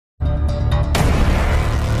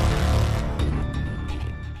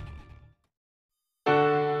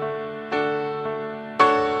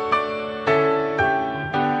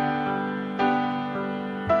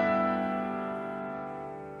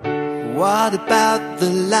What about the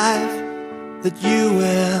life that you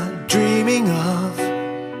were dreaming of?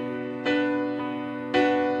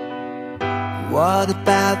 What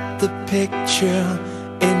about the picture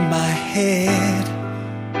in my head?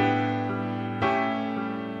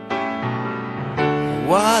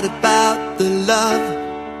 What about the love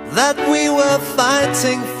that we were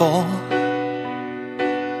fighting for?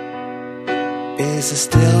 Is it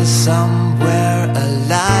still somewhere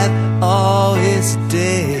alive, or is it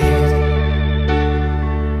dead?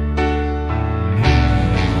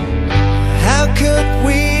 How could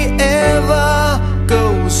we ever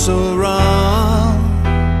go so wrong?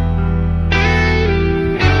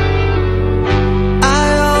 I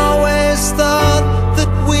always thought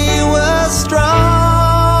that we were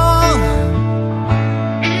strong.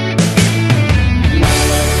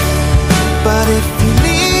 But if you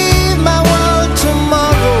leave my world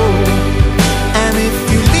tomorrow, and if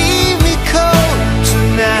you leave me cold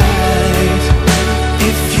tonight,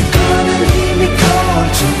 if you're gonna leave me cold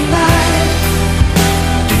tonight,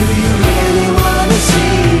 do you really wanna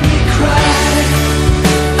see me cry?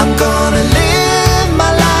 I'm gonna live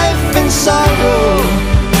my life in sorrow,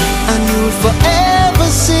 and you'll forever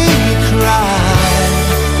see me cry.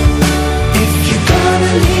 If you're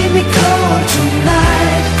gonna leave me cold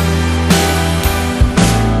tonight.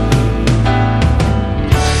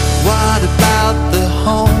 What about the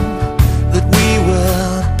home that we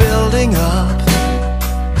were building up?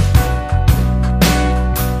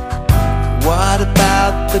 What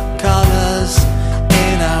about the colors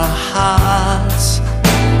in our hearts?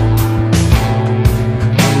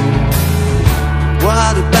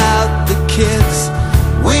 What about the kids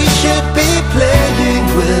we should be playing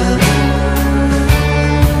with?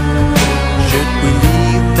 Should we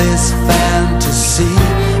leave this fantasy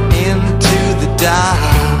into the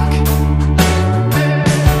dark?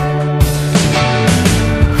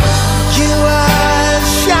 You are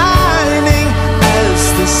shining as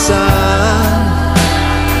the sun.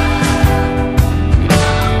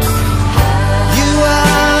 You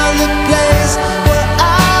are the place where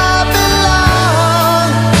I belong.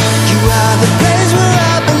 You are the place where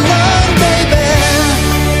I belong, baby.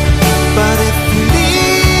 But if you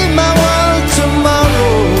leave my world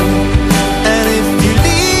tomorrow, and if you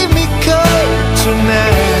leave me cold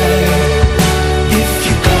tonight, if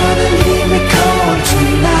you're gonna leave me cold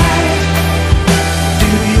tonight, do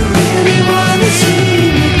you really wanna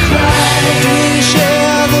see me cry? Do you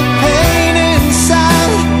share the pain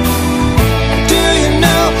inside? Do you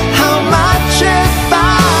know how much it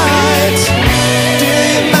bites? Do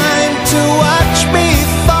you mind to watch me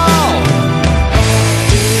fall?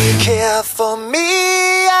 Do you care for me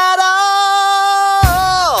at all?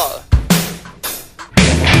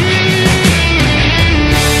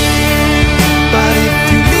 But if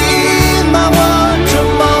you leave my world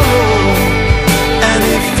tomorrow, and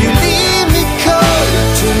if you leave me cold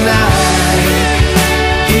tonight,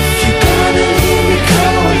 if you're gonna leave me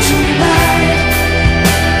cold tonight,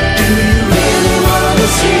 do you really wanna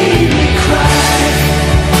see me cry?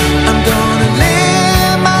 I'm gonna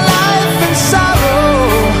live my life in sorrow,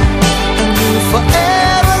 and you'll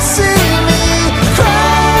forever see me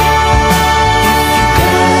cry. If you're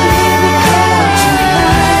gonna leave me cold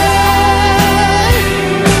tonight.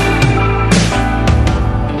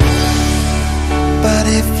 But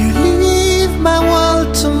if you leave my world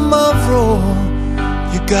tomorrow,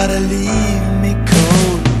 you gotta leave me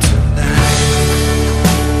cold tonight.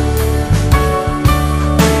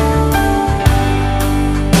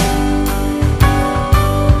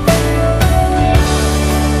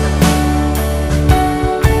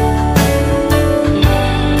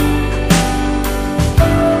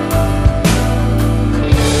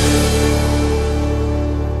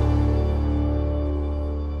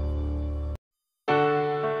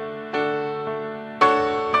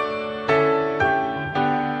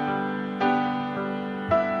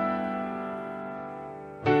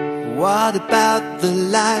 What about the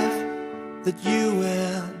life that you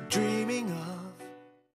were dreaming of?